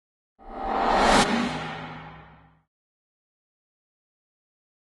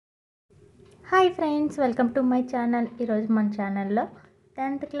Hi friends, welcome to my channel. ఈరోజు మన ఛానల్లో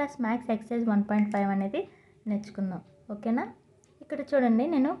 10th క్లాస్ మ్యాథ్స్ ఎక్సర్సైజ్ 1.5 అనేది నేర్చుకుందాం. ఓకేనా? ఇక్కడ చూడండి,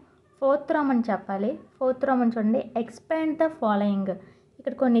 నేను 4th రోమన్ చెప్పాలి. 4th రోమన్ చూడండి, ఎక్స్పాండ్ ద ఫాలోయింగ్.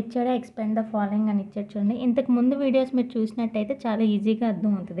 ఇక్కడ కొన్ని ఇచ్చాడు, ఎక్స్పాండ్ ద ఫాలోయింగ్ అని ఇచ్చాడు. చూడండి, ఇంతకు ముందు వీడియోస్ మీరు చూసినట్టయితే చాలా ఈజీగా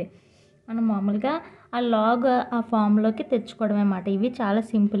అర్థమవుతుంది. మనం మామూలుగా ఆ లాగ్ ఆ ఫామ్లోకి తెచ్చుకోవడమే అన్నమాట. ఇవి చాలా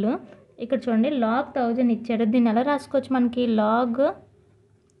సింపుల్. ఇక్కడ చూడండి, లాగ్ 1000 ఇచ్చాడు. దీన్ని ఎలా రాసుకోవచ్చు? మనకి లాగ్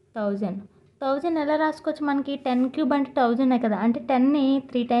 1000 ఎలా రాసుకోవచ్చు? మనకి 10 క్యూబ్ అంటే 1000 కదా, అంటే 10ని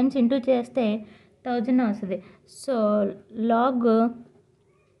 3 టైమ్స్ ఇంటూ చేస్తే 1000 వస్తుంది. సో లాగ్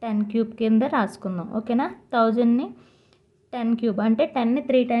 10 క్యూబ్ కింద రాసుకుందాం. ఓకేనా? 1000ని 10 క్యూబ్ అంటే 10ని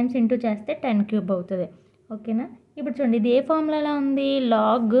 3 టైమ్స్ ఇంటూ చేస్తే 10 క్యూబ్ అవుతుంది. ఓకేనా? ఇప్పుడు చూడండి, ఇది ఏ ఫార్ములా ఉంది?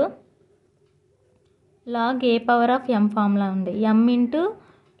 Log A power of m formula ఉంది. m ఇంటూ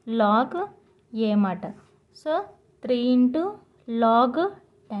లాగ్ ఏ మాట. So 3 into log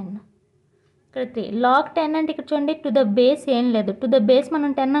 10. ఇక్కడ 3 లాగ్ 10 అంటే ఇక్కడ చూడండి, టు ద బేస్ ఏం లేదు. టు ద బేస్ మనం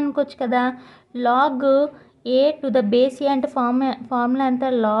 10 అనుకోవచ్చు కదా. Log A to the base ఏ అంటే ఫార్ములా ఎంత?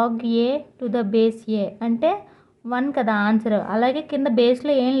 Log A to the base ఏ అంటే 1 కదా ఆన్సర్. అలాగే కింద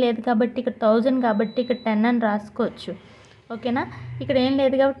బేస్లో ఏం లేదు కాబట్టి ఇక్కడ 1000 కాబట్టి ఇక్కడ 10 అని రాసుకోవచ్చు. ఓకేనా? ఇక్కడ ఏం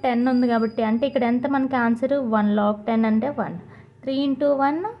లేదు కాబట్టి 10 ఉంది కాబట్టి, అంటే ఇక్కడ ఎంత మనకి ఆన్సర్? 1. లాగ్ 10 అంటే 1. 3 ఇంటూ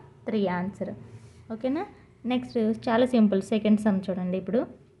 1 3 ఆన్సర్. ఓకేనా? నెక్స్ట్ చాలా సింపుల్, సెకండ్ సమ్ చూడండి. ఇప్పుడు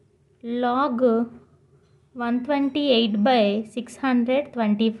లాగ్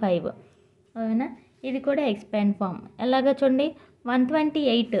 128/625. అవునా? ఇది కూడా ఎక్స్పాండ్ ఫామ్. ఎలాగో చూడండి,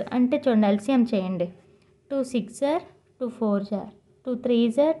 128 అంటే చూడండి, ఎల్సిఎం చేయండి. 2 6 జార్ 2 4 జార్ 2 3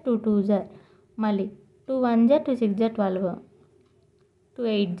 జార్ 2 2 జార్, మళ్ళీ 2 1 jar 2 6 jar 12, 2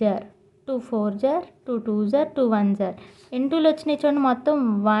 8 jar 2 4 jar 2 2 jar 2 1 jar. ఇంటూలు వచ్చినాయి చూడండి, మొత్తం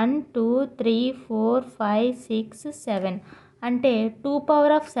 1 2 3 4 5 6 7 అంటే 2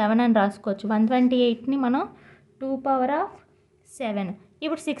 పవర్ ఆఫ్ 7 అని రాసుకోవచ్చు. 128ని మనం 2 పవర్ ఆఫ్ 7.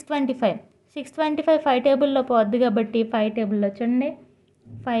 ఇప్పుడు 625 5 టేబుల్లో పోద్ది కాబట్టి 5 టేబుల్లో చూడండి,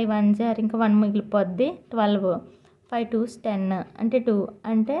 5 1 జార్ ఇంకా 1 మిగిలిపోద్ది 12, 5 2s 10 అంటే 2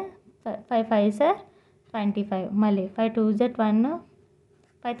 అంటే 5 5 జార్ 25, మళ్ళీ 5 2 జార్ 1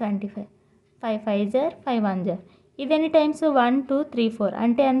 5 25, 5 5 జార్ 5 1 జార్. ఇది ఎన్ని టైమ్స్? 1 2 3 4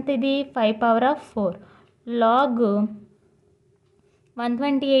 అంటే ఎంత? ఇది 5 పవర్ ఆఫ్ 4. లాగ్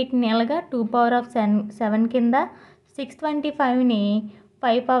 128ని అలాగా 2 పవర్ ఆఫ్ 7 కింద, 625ని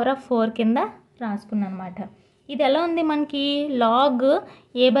 5 పవర్ ఆఫ్ 4 కింద రాసుకున్నాను అనమాట. ఇది ఎలా ఉంది? మనకి లాగ్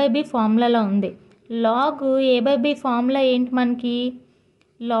a/b ఫార్ములాలో ఉంది. లాగ్ a/b ఫార్ములా ఏంటి మనకి?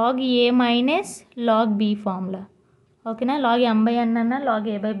 Log a minus log b formula. ఓకేనా? లాగ్ m/n అన్న లాగ్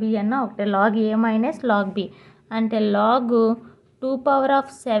a/b అన్న ఒకటే. Log a minus log b అంటే log 2 power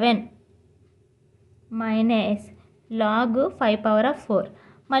of 7 minus log 5 power of 4.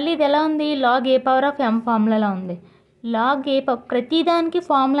 మళ్ళీ ఇది ఎలా ఉంది? Log A power of m ఫార్ములాలో ఉంది. లాగ్ ఏ ప్రతిదానికి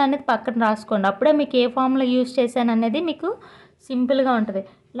ఫార్ములా అనేది పక్కన రాసుకోండి, అప్పుడే మీకు ఏ ఫార్ములా యూజ్ చేశాను అనేది మీకు సింపుల్గా ఉంటుంది.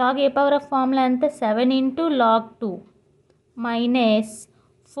 Log A power of formula ఎంత? 7 into log 2 minus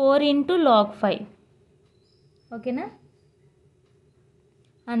 4 into log 5. ఓకేనా?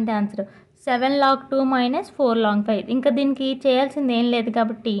 అంతే ఆన్సర్. 7 log 2 minus 4 log 5. ఇంకా దీనికి చేయాల్సింది ఏం లేదు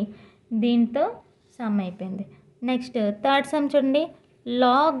కాబట్టి దీంతో సమ్ అయిపోయింది. నెక్స్ట్ థర్డ్ సమ్ చూడండి,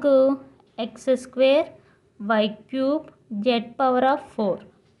 log x² y³ z power of 4.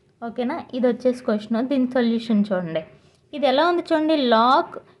 ఓకేనా? ఇది వచ్చేసి క్వశ్చన్. దీని సొల్యూషన్ చూడండి. ఇది ఎలా ఉంది చూడండి,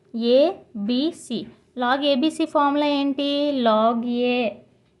 log ABC. Log ABC formula ఏంటి? లాగ్ ఏ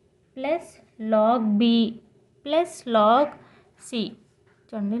plus log B plus log C.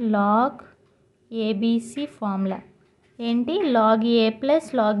 చూడండి, లాగ్ ఏబిసి ఫార్ములా ఏంటి? లాగ్ ఏ plus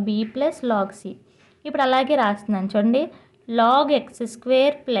log B plus log C. ఇప్పుడు అలాగే రాస్తున్నాను చూడండి, log x²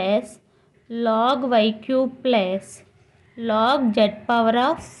 plus log y³ plus log z power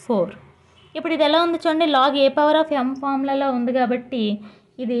of 4. ఇప్పుడు ఇది ఎలా ఉంది చూడండి, log A power of m ఫార్ములాలో ఉంది కాబట్టి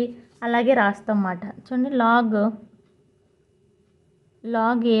ఇది అలాగే రాస్తాం అన్నమాట. చూడండి,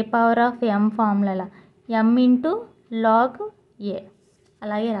 log A power of m formula m into log ఏ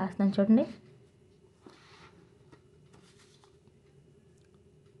అలాగే రాస్తాను చూడండి.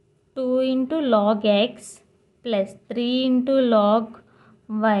 2 into log X plus 3 into log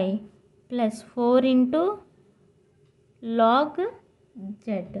y plus 4 into log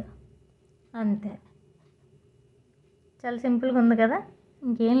Z. అంతే. చాలా సింపుల్గా ఉంది కదా,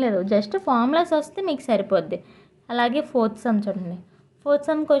 ఇంకేం లేదు, జస్ట్ ఫార్ములాస్ వస్తే మీకు సరిపోద్ది. అలాగే 4th సమ్ చూడండి. 4th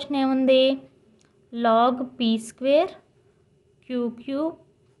సమ్ క్వశ్చన్ ఏముంది? Log p² q³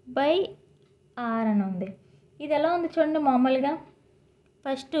 by r అని ఉంది. ఇది ఎలా ఉంది చూడండి, మామూలుగా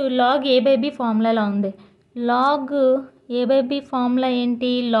ఫస్ట్ లాగ్ a/b ఫార్ములాలో ఉంది. Log A by B formula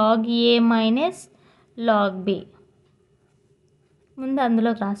ఏంటి? లాగ్ ఏ మైనస్ లాగ్ బి. ముందు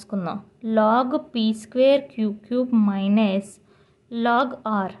అందులోకి రాసుకుందాం. Log P square Q cube minus log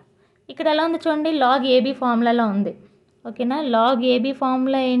are. ఇక్కడ ఎలా ఉంది చూడండి, లాగ్ ఏబీ ఫార్ములాలో ఉంది. ఓకేనా? లాగ్ ఏబీ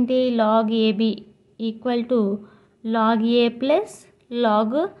ఫార్ములా ఏంటి? Log AB equal to log A plus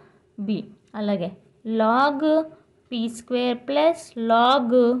log B. అలాగే log P square plus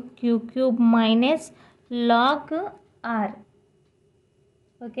log Q cube minus log are.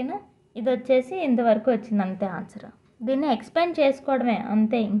 ఓకేనా? ఇది వచ్చేసి ఇంతవరకు వచ్చింది, అంతే ఆన్సర్. దీన్ని ఎక్స్పాండ్ చేసుకోవడమే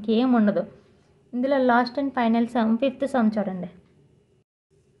అంతే, ఇంకేం ఉండదు. ఇందులో last and final some, fifth sum చూడండి.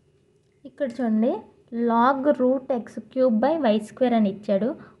 ఇక్కడ చూడండి, log root x cube by y square అని ఇచ్చాడు.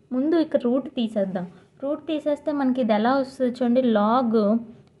 ముందు ఇక్కడ రూట్ తీసేద్దాం. రూట్ తీసేస్తే మనకి ఇది ఎలా వస్తుంది చూడండి, log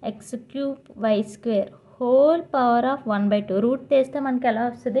X cube y square whole power of 1/2. Route తీస్తే మనకి ఎలా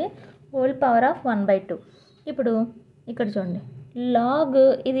వస్తుంది? Whole power of 1/2. ఇప్పుడు ఇక్కడ చూడండి, లాగ్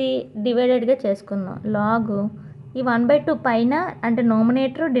ఇది డివైడెడ్గా చేసుకుందాం. లాగ్ ఈ 1/2 పైన అంటే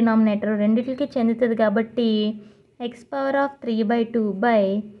నోమినేటర్ డినామినేటర్ రెండింటికి చెందుతుంది కాబట్టి X power of 3/2 by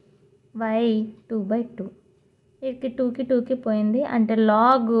why 2/2. ఇది 2కి 2కి పోయింది, అంటే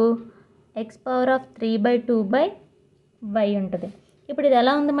log X power of 3/2 by why ఉంటుంది. ఇప్పుడు ఇది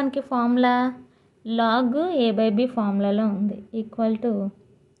ఎలా ఉంది మనకి formula? Log A by B ఫార్ములాలో ఉంది. Equal to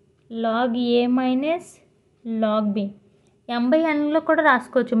log A minus log B. m/nలో కూడా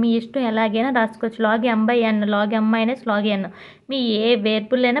రాసుకోవచ్చు, మీ ఇష్టం ఎలాగైనా రాసుకోవచ్చు. Log m/n, log m minus log n, మీ ఏ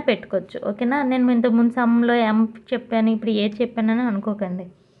వేరియబుల్ అయినా పెట్టుకోవచ్చు. ఓకేనా? నేను ఇంతకు ముందు సమ్లో m చెప్పాను, ఇప్పుడు ఏ చెప్పానని అనుకోకండి.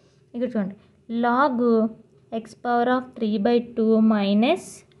 ఇక్కడ చూడండి, log X power of 3/2 minus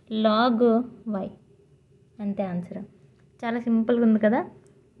log y, అంతే ఆన్సర్. చాలా సింపుల్గా ఉంది కదా.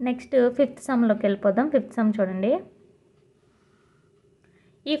 నెక్స్ట్ ఫిఫ్త్ సమ్లోకి వెళ్ళిపోదాం. ఫిఫ్త్ సమ్ చూడండి.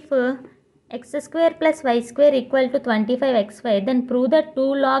 If x square plus y square equal to 25xy, then prove that 2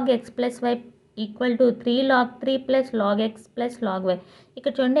 log x plus y equal to 3 log 3 plus log x plus log y.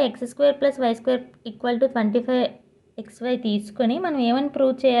 ఇక్కడ చూడండి, x square plus y square equal to 25xy తీసుకొని మనం ఏమని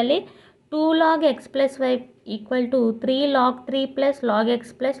prove చేయాలి? 2 log x plus y equal to 3 log 3 plus log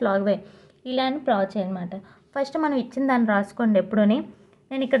x plus log y, ఇలా అని prove చేయాలన్నమాట. First మనం ఇచ్చిన దాన్ని రాసుకోండి ఎప్పుడూని.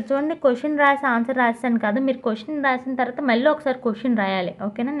 నేను ఇక్కడ చూడండి క్వశ్చన్ రాసి ఆన్సర్ రాసాను కాదు, మీరు క్వశ్చన్ రాసిన తర్వాత మళ్ళీ ఒకసారి క్వశ్చన్ రాయాలి.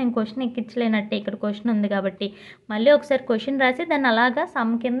 ఓకేనా? నేను క్వశ్చన్ ఎక్కించలేనట్టే, ఇక్కడ క్వశ్చన్ ఉంది కాబట్టి మళ్ళీ ఒకసారి క్వశ్చన్ రాసి దాన్ని అలాగా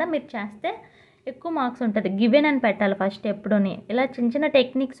సమ్ కింద మీరు చేస్తే ఎక్కువ మార్క్స్ ఉంటుంది. గివెన్ అని పెట్టాలి ఫస్ట్ ఎప్పుడూని. ఇలా చిన్న చిన్న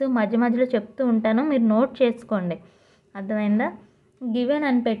టెక్నిక్స్ మధ్య మధ్యలో చెప్తూ ఉంటాను, మీరు నోట్ చేసుకోండి. అర్థమైందా? గివెన్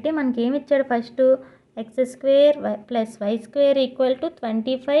అని పెట్టి మనకి ఏమి ఇచ్చాడు? First X square plus y square equal to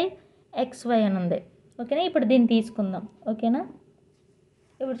 25xy అని ఉంది. ఓకేనా? ఇప్పుడు దీన్ని తీసుకుందాం. ఓకేనా?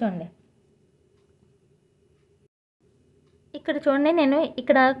 ఇప్పుడు చూడండి, ఇక్కడ చూడండి, నేను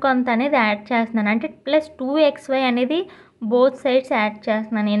ఇక్కడ కొంత అనేది యాడ్ చేస్తున్నాను, అంటే ప్లస్ 2xy అనేది బోత్ సైడ్స్ యాడ్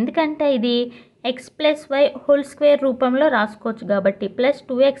చేస్తున్నాను. ఎందుకంటే ఇది X plus y whole square రూపంలో రాసుకోవచ్చు కాబట్టి ప్లస్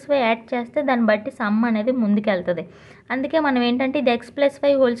 2xy యాడ్ చేస్తే దాన్ని బట్టి సమ్ అనేది ముందుకెళ్తుంది. అందుకే మనం ఏంటంటే ఇది X plus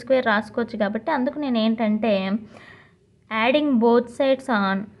y whole square రాసుకోవచ్చు కాబట్టి అందుకు నేను ఏంటంటే adding both sides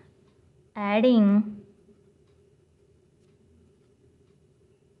on adding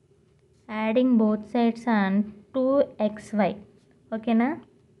both sides on 2xy. ఓకేనా?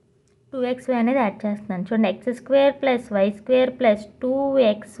 2xy అనేది యాడ్ చేస్తున్నాను. చూడండి, X square plus y square plus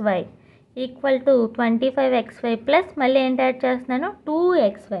 2xy equal to 25xy plus మళ్ళీ ఏంటి యాడ్ చేస్తున్నాను?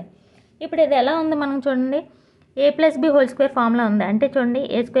 2xy. ఇప్పుడు ఇది ఎలా ఉంది మనం చూడండి, ఏ plus B whole square formula ఉంది. అంటే చూడండి,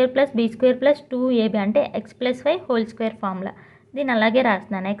 ఏ square plus B square plus 2ab అంటే X plus y whole square formula. దీన్ని అలాగే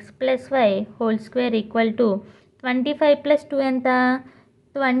రాస్తున్నాను. X plus y whole square equal to 25 plus 2 ఎంత?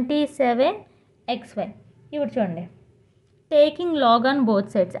 27xy. ఇప్పుడు చూడండి, taking log on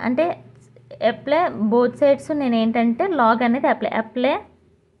both sides అంటే అప్లై బోత్ సైడ్స్. నేను ఏంటంటే లాగ్ అనేది apply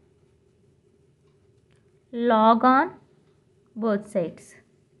log on both sides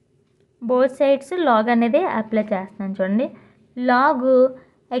log అనేది అప్లై చేస్తున్నాను. చూడండి, log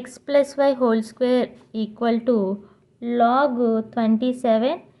X plus y whole square equal to log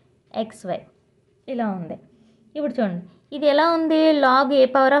 27xy ఇలా ఉంది. ఇప్పుడు చూడండి, ఇది ఎలా ఉంది? Log A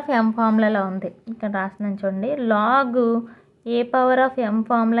power of m ఫార్ములాలో ఉంది. ఇక్కడ రాస్తున్నాను చూడండి, log A power of m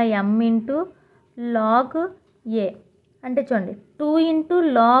formula m into log ఏ. అంటే చూడండి, 2 into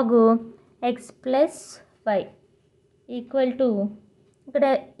log X plus y equal to, ఇక్కడ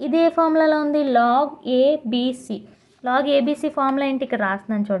ఇదే ఫార్ములాలో ఉంది, log ABC. Log ABC formula ఏంటి? ఇక్కడ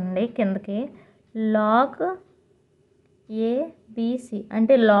రాస్తున్నాను చూడండి కిందకి, లాగ్ ఏబిసి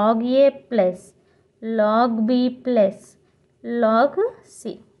అంటే లాగ్ ఏ plus log B plus log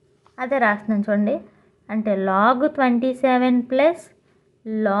C. అదే రాస్తున్నాను చూడండి, అంటే log 27 plus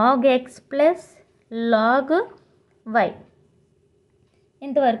log X plus log y.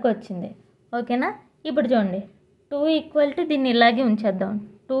 ఇంతవరకు వచ్చింది. ఓకేనా? ఇప్పుడు చూడండి 2 ఈక్వల్ టు దీన్ని ఇలాగే ఉంచేద్దాం.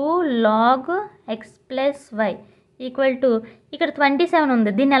 2 log x plus y equal to ఇక్కడ 27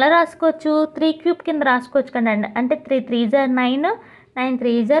 ఉంది. దీన్ని ఎలా రాసుకోవచ్చు? 3 క్యూబ్ కింద రాసుకోవచ్చు కదండి. అంటే 3 3 జా 9, 9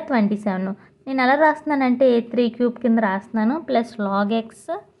 3 జా 27. నేను ఎలా రాస్తున్నానంటే 3 క్యూబ్ కింద రాస్తున్నాను plus log X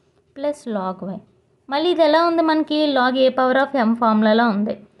plus log y. మళ్ళీ ఇది ఎలా ఉంది మనకి? లాగ్ ఏ పవర్ ఆఫ్ ఎం ఫార్ములాలో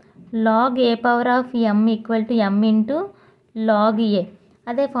ఉంది. Log A power of M equal to M into log ఏ.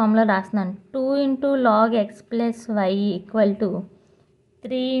 అదే ఫార్ములా రాస్తున్నాను. 2 into log X plus y equal to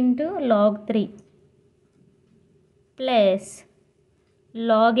 3 into log 3 plus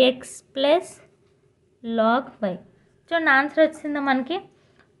log X plus log y. చూడండి answer వచ్చిందా మనకి?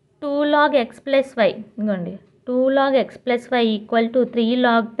 2 log x plus why. ఇదిగోండి 2 log x plus y equal to 3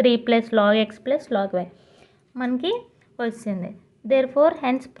 log 3 plus log X plus log y మనకి వచ్చింది. There four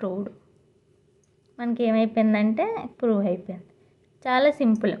hence proved. మనకి ఏమైపోయిందంటే prove అయిపోయింది. చాలా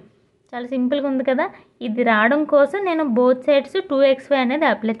సింపుల్గా ఉంది కదా. ఇది రావడం కోసం నేను బోత్ సైడ్స్ 2xy అనేది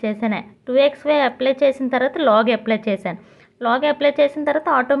అప్లై చేశాను. 2xy అప్లై చేసిన తర్వాత లాగ్ అప్లై చేశాను. లాగ్ అప్లై చేసిన తర్వాత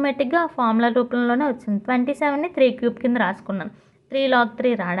ఆటోమేటిక్గా ఆ ఫార్ములా రూపంలోనే వచ్చింది. 27ని 3 క్యూబ్ కింద రాసుకున్నాను 3 log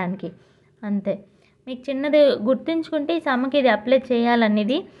 3 రావడానికి. అంతే. మీకు చిన్నది గుర్తుంచుకుంటే ఈ సమ్మకి ఇది అప్లై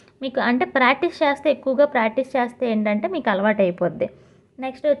చేయాలనేది మీకు అంటే ఎక్కువగా ప్రాక్టీస్ చేస్తే ఏంటంటే మీకు అలవాటు అయిపోద్ది.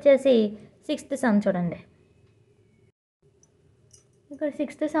 నెక్స్ట్ వచ్చేసి 6th సమ్ చూడండి. ఇక్కడ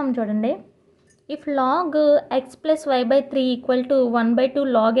 6th సమ్ చూడండి. If log X plus y by 3 equal to 1/2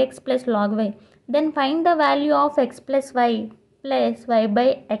 log X plus log y then find the value of X plus why plus y by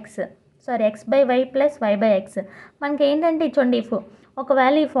X. X by why plus y by X. మనకి ఏంటంటే చూడండి,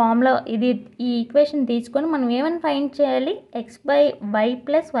 ఒకవేళ ఈ ఫామ్లో ఈ equation తీసుకొని మనం ఏమైనా ఫైండ్ చేయాలి? X by why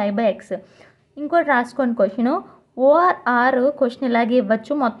plus y by X. ఇంకోటి రాసుకోండి క్వశ్చను. ఓఆర్ క్వశ్చన్ ఇలాగే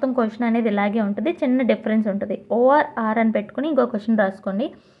ఇవ్వచ్చు. మొత్తం క్వశ్చన్ అనేది ఇలాగే ఉంటుంది, చిన్న డిఫరెన్స్ ఉంటుంది. ఓఆర్ అని పెట్టుకుని ఇంకో క్వశ్చన్ రాసుకోండి.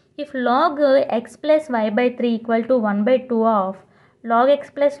 If log X plus y by 3 equal to 1/2 of log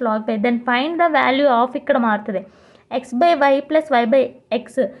X plus log y then find the value of, ఇక్కడ మారుతుంది, X by why plus y by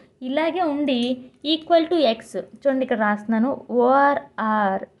X ఇలాగే ఉండి ఈక్వల్ టు ఎక్స్. చూడండి ఇక్కడ రాస్తున్నాను.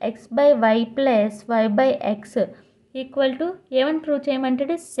 OR X by why plus y by X equal to ఏమని prove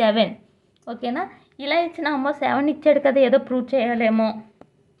చేయమంటే 7. ఓకేనా? ఇలా ఇచ్చిన 7 ఇచ్చాడు కదా, ఏదో ప్రూవ్ చేయాలేమో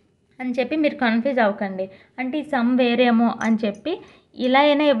అని చెప్పి మీరు కన్ఫ్యూజ్ అవ్వకండి. అంటే ఈ సమ్ వేరేమో అని చెప్పి ఇలా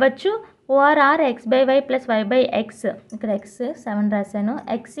అయినా ఇవ్వచ్చు. OR X by why plus y by X, ఇక్కడ ఎక్స్ 7 రాశాను,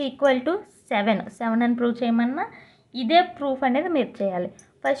 ఎక్స్ ఈక్వల్ టు 7 అని ప్రూవ్ చేయమన్నా ఇదే ప్రూఫ్ అనేది మీరు చేయాలి.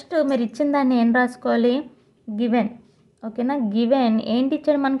 ఫస్ట్ మీరు ఇచ్చిన దాన్ని ఏం రాసుకోవాలి? గివెన్. ఓకేనా? గివెన్ ఏంటి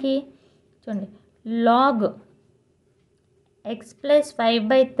ఇచ్చాడు మనకి? చూడండి, log X plus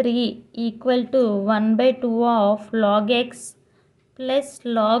 5/3 equal to 1/2 of log X plus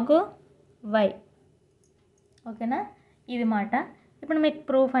log y. ఓకేనా? ఇది మాట. ఇప్పుడు మీకు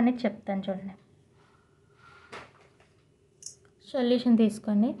ప్రూఫ్ అనేది చెప్తాను చూడండి. సొల్యూషన్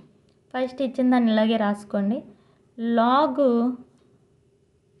తీసుకోండి. ఫస్ట్ ఇచ్చిన దాన్ని ఇలాగే రాసుకోండి. Log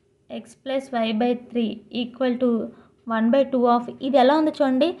X plus y by 3 equal to 1/2 of, ఇది ఎలా ఉంది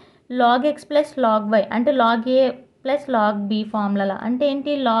చూడండి, log X plus log y అంటే లాగ్ ఏ ప్లస్ లాగ్ బి ఫార్ములా. అంటే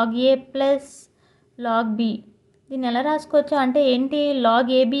ఏంటి? లాగ్ ఏ ప్లస్ లాగ్ బి. దీన్ని ఎలా రాసుకోవచ్చు అంటే ఏంటి? లాగ్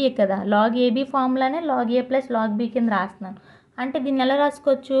ఏబీఏ కదా, లాగ్ ఏబీ ఫార్ములానే లాగ్ ఏ ప్లస్ లాగ్ బి కింద రాస్తున్నాను. అంటే దీన్ని ఎలా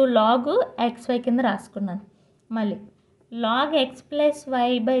రాసుకోవచ్చు? లాగ్ ఎక్స్వై కింద రాసుకున్నాను. మళ్ళీ log X plus y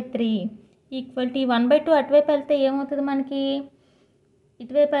by 3 equal to 1/2 అటువైపు వెళ్తే ఏమవుతుంది మనకి?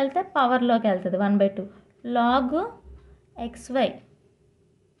 ఇటువైపు వెళ్తే పవర్లోకి వెళ్తుంది 1/2. Log XY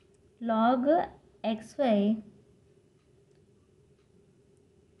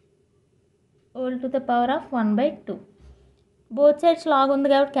whole to the power of 1/2. Both sides log ఉంది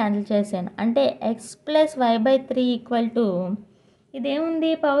కాబట్టి క్యాన్సిల్ చేశాను. అంటే X plus y by 3 equal to,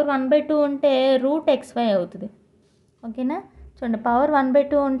 ఇదేముంది, power 1/2 ఉంటే రూట్ ఎక్స్వై అవుతుంది. ఓకేనా? చూడండి, పవర్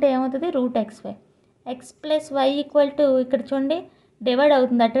 1/2 ఉంటే ఏమవుతుంది? Route XY. X plus y equal to, ఇక్కడ చూడండి డివైడ్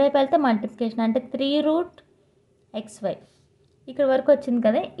అవుతుంది, అటువైపు వెళ్తే మల్టిప్లికేషన్ అంటే 3 రూట్ ఎక్స్వై. ఇక్కడ వరకు వచ్చింది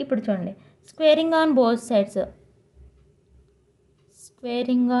కదా. ఇప్పుడు చూడండి, squaring on both sides,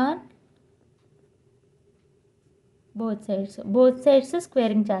 both sides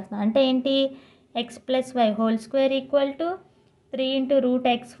squaring చేస్తున్నాను. అంటే ఏంటి? X plus y whole square equal to 3 into root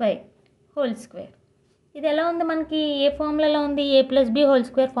XY whole square. ఇది ఎలా ఉంది మనకి? ఏ ఫార్ములాలో ఉంది? ఏ plus B whole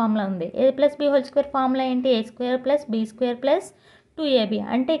square formula ఉంది. ఏ plus B whole square formula ఏంటి? ఏ square plus B square plus 2ab.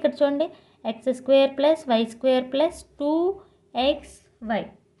 అంటే ఇక్కడ చూడండి, X square plus y square plus 2xy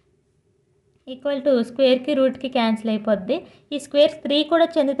equal to స్క్వేర్కి రూట్కి cancel అయిపోద్ది. ఈ స్క్వేర్ 3 కూడా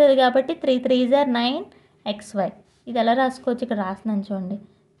చెందుతుంది కాబట్టి 3 3 9xy. ఇది ఎలా రాసుకోవచ్చు? ఇక్కడ రాస్తున్నాను చూడండి,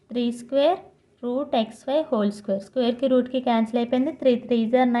 3 square root XY whole square. స్క్వేర్కి రూట్కి cancel అయిపోయింది. 3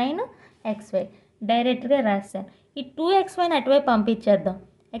 3 9 XY డైరెక్ట్గా రాస్తాను. ఈ 2XYని అటువైపు పంపించేద్దాం.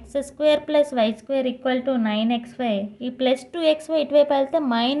 x² + y² = 9XY. ఈ ప్లస్ 2XY ఇటువైపు వెళ్తే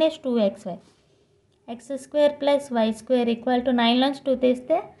 -2XY. x² + y² = 9లోంచి 2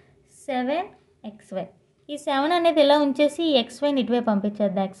 తీస్తే 7XY. ఈ 7 అనేది ఇలా ఉంచేసి ఈ XYని ఇటువైపు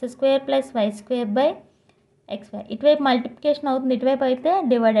పంపించేద్దాం. x² + y² XY ఇటువైపు మల్టిప్లికేషన్ అవుతుంది. ఇటువైపు అయితే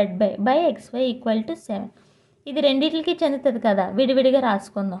డివైడెడ్ బై XY = 7. ఇది రెండింటికి చెందుతుంది కదా, విడివిడిగా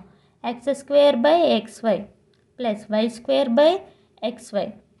రాసుకుందాం. x² / XY + y² / XY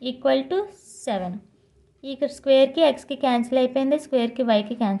 = 7. ఇక్కడ స్క్వేర్కి ఎక్స్కి క్యాన్సిల్ అయిపోయింది, స్క్వేర్కి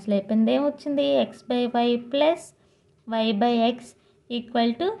వైకి క్యాన్సిల్ అయిపోయింది. ఏమొచ్చింది? x/y + y/x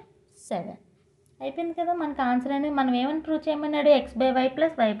 = 7 అయిపోయింది కదా. మనకు ఆన్సర్ అనేది మనం ఏమని ప్రూవ్ చేయమన్నాడు? x/y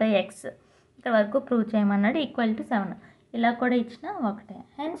 + y/x ఇక్కడ వరకు ప్రూవ్ చేయమన్నాడు. =7 ఇలా కూడా ఇచ్చిన ఒకటే.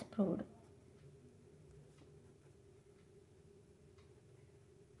 Hence proved.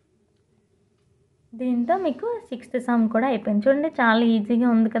 దీంతో మీకు 6th సమ్ కూడా అయిపోయింది. చూడండి చాలా ఈజీగా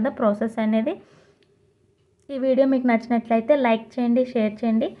ఉంది కదా ప్రాసెస్ అనేది. ఈ వీడియో మీకు నచ్చినట్లయితే లైక్ చేయండి, షేర్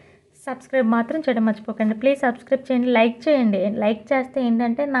చేయండి, సబ్స్క్రైబ్ మాత్రం చేయడం మర్చిపోకండి. ప్లీజ్ సబ్స్క్రైబ్ చేయండి, లైక్ చేయండి. లైక్ చేస్తే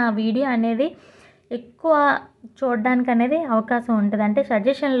ఏంటంటే నా వీడియో అనేది ఎక్కువ చూడడానికి అనేది అవకాశం ఉంటుంది, అంటే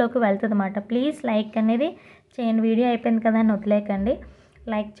సజెషన్లోకి వెళ్తుంది అన్నమాట. ప్లీజ్ లైక్ అనేది చేయండి. వీడియో అయిపోయింది కదా అని వదిలేకండి,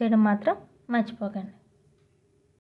 లైక్ చేయడం మాత్రం మర్చిపోకండి.